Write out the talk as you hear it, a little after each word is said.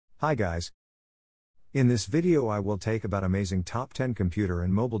Hi guys. In this video I will take about amazing top 10 computer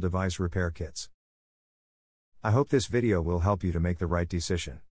and mobile device repair kits. I hope this video will help you to make the right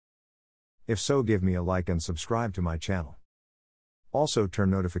decision. If so, give me a like and subscribe to my channel. Also turn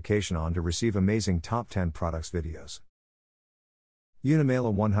notification on to receive amazing top 10 products videos.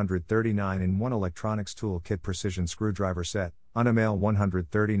 Unimela 139-in-1 Electronics Toolkit Precision Screwdriver Set. Unimela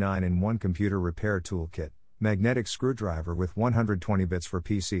 139-in-1 Computer Repair Toolkit. Magnetic screwdriver with 120 bits for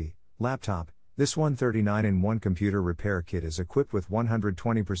PC, laptop. This 139-in-1 computer repair kit is equipped with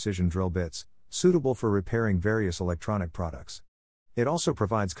 120 precision drill bits, suitable for repairing various electronic products. It also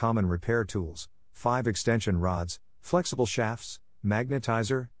provides common repair tools, 5 extension rods, flexible shafts,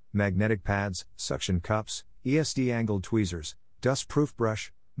 magnetizer, magnetic pads, suction cups, ESD angled tweezers, dust-proof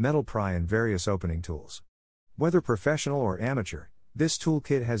brush, metal pry and various opening tools. Whether professional or amateur, this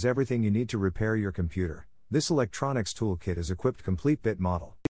toolkit has everything you need to repair your computer. This electronics toolkit is equipped complete bit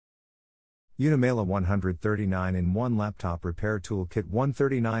model. Unimela 139-in-1 Laptop Repair Toolkit.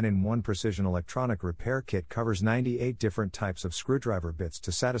 139-in-1 Precision Electronic Repair Kit covers 98 different types of screwdriver bits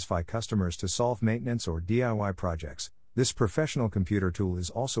to satisfy customers to solve maintenance or DIY projects. This professional computer tool is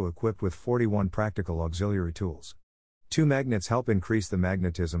also equipped with 41 practical auxiliary tools. 2 magnets help increase the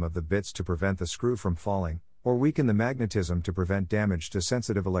magnetism of the bits to prevent the screw from falling, or weaken the magnetism to prevent damage to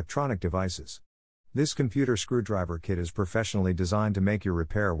sensitive electronic devices. This computer screwdriver kit is professionally designed to make your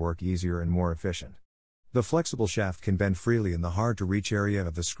repair work easier and more efficient. The flexible shaft can bend freely in the hard-to-reach area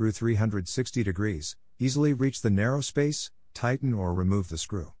of the screw 360 degrees, easily reach the narrow space, tighten or remove the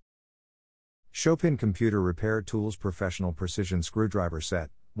screw. Chopin Computer Repair Tools Professional Precision Screwdriver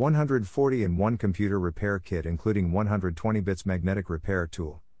Set. 140-in-1 Computer Repair Kit including 120 bits Magnetic Repair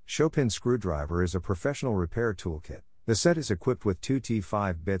Tool. Chopin Screwdriver is a professional repair toolkit. The set is equipped with 2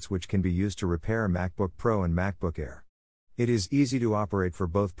 T5 bits which can be used to repair MacBook Pro and MacBook Air. It is easy to operate for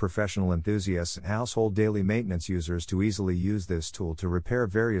both professional enthusiasts and household daily maintenance users to easily use this tool to repair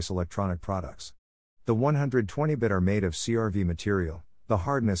various electronic products. The 120-bit are made of CRV material. The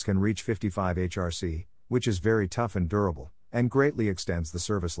hardness can reach 55 HRC, which is very tough and durable, and greatly extends the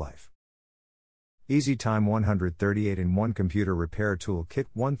service life. Easy Time 138-in-1 Computer Repair Tool Kit.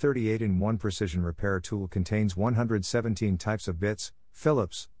 138-in-1 Precision Repair Tool contains 117 types of bits,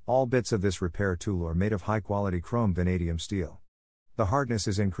 Phillips. All bits of this repair tool are made of high-quality chrome vanadium steel. The hardness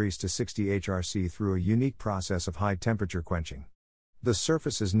is increased to 60 HRC through a unique process of high-temperature quenching. The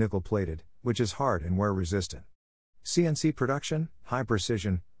surface is nickel-plated, which is hard and wear-resistant. CNC production, high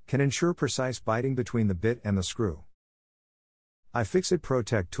precision, can ensure precise biting between the bit and the screw. iFixit Pro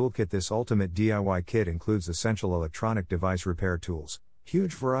Tech Toolkit. This ultimate DIY kit includes essential electronic device repair tools,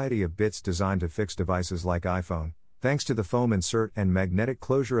 huge variety of bits designed to fix devices like iPhone, thanks to the foam insert and magnetic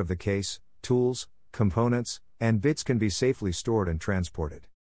closure of the case, tools, components, and bits can be safely stored and transported.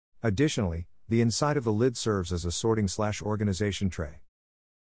 Additionally, the inside of the lid serves as a sorting/organization tray.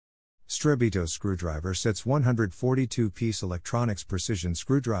 STREBITO Screwdriver Sets. 142-piece electronics precision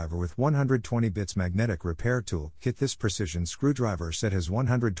screwdriver with 120 bits Magnetic Repair Tool Kit. This precision screwdriver set has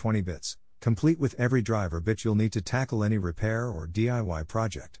 120 bits, complete with every driver bit you'll need to tackle any repair or DIY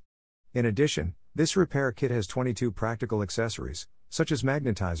project. In addition, this repair kit has 22 practical accessories, such as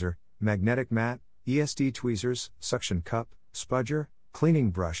magnetizer, magnetic mat, ESD tweezers, suction cup, spudger,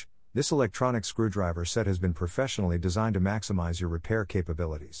 cleaning brush. This electronic screwdriver set has been professionally designed to maximize your repair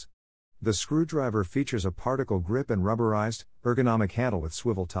capabilities. The screwdriver features a particle grip and rubberized, ergonomic handle with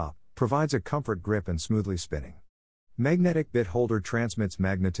swivel top, provides a comfort grip and smoothly spinning. Magnetic bit holder transmits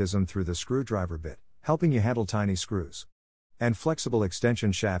magnetism through the screwdriver bit, helping you handle tiny screws. And flexible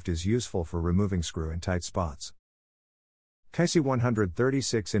extension shaft is useful for removing screw in tight spots. Kaisi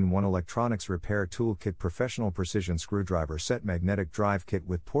 136-in-1 Electronics Repair Toolkit Professional Precision Screwdriver Set. Magnetic Drive Kit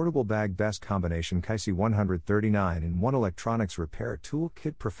with Portable Bag. Best combination. Kaisi 139-in-1 Electronics Repair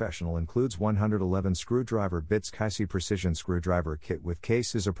Toolkit Professional includes 111 screwdriver bits. Kaisi Precision Screwdriver Kit with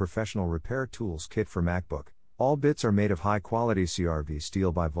Case is a professional repair tools kit for MacBook. All bits are made of high-quality CRV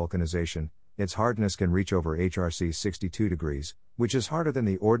steel by vulcanization. Its hardness can reach over HRC 62 degrees, which is harder than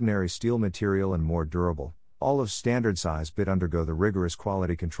the ordinary steel material and more durable. All of standard size bit undergo the rigorous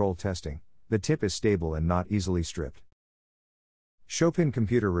quality control testing. The tip is stable and not easily stripped. Chopin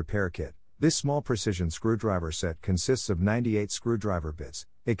Computer Repair Kit. This small precision screwdriver set consists of 98 screwdriver bits.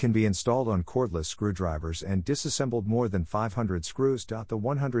 It can be installed on cordless screwdrivers and disassembled more than 500 screws. The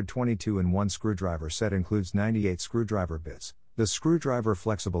 122-in-1 screwdriver set includes 98 screwdriver bits. The screwdriver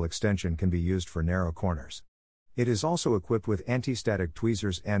flexible extension can be used for narrow corners. It is also equipped with anti-static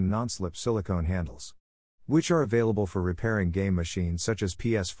tweezers and non-slip silicone handles, which are available for repairing game machines such as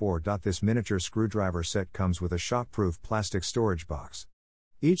PS4. This miniature screwdriver set comes with a shockproof plastic storage box.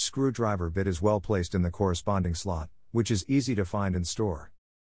 Each screwdriver bit is well placed in the corresponding slot, which is easy to find and store.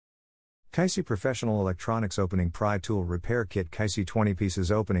 Kaisi Professional Electronics Opening Pry Tool Repair Kit. Kaisi 20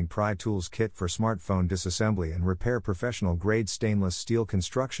 pieces opening pry tools kit for smartphone disassembly and repair. Professional grade stainless steel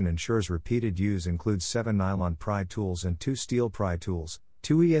construction ensures repeated use. Includes 7 nylon pry tools and 2 steel pry tools,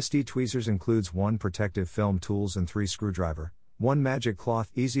 2 ESD tweezers. Includes 1 protective film tools and 3 screwdriver, 1 magic cloth.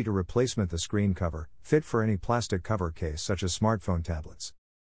 Easy to replacement. The screen cover, fit for any plastic cover case such as smartphone tablets.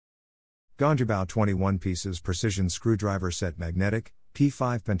 Ganjabao 21 pieces precision screwdriver set. Magnetic,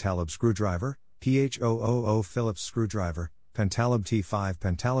 P5 Pentalab screwdriver, PH000 Phillips screwdriver, Pentalab T5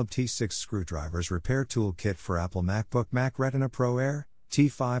 Pentalab T6 screwdrivers. Repair tool kit for Apple MacBook Mac Retina Pro Air,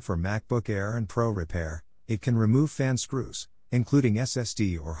 T5 for MacBook Air and Pro repair. It can remove fan screws, including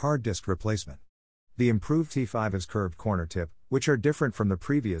SSD or hard disk replacement. The improved T5 has curved corner tip, which are different from the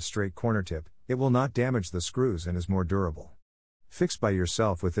previous straight corner tip. It will not damage the screws and is more durable. Fix by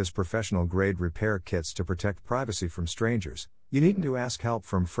yourself with this professional grade repair kits to protect privacy from strangers. You needn't to ask help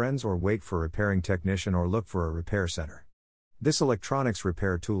from friends or wait for a repairing technician or look for a repair center. This electronics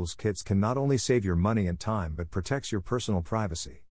repair tools kits can not only save your money and time but protects your personal privacy.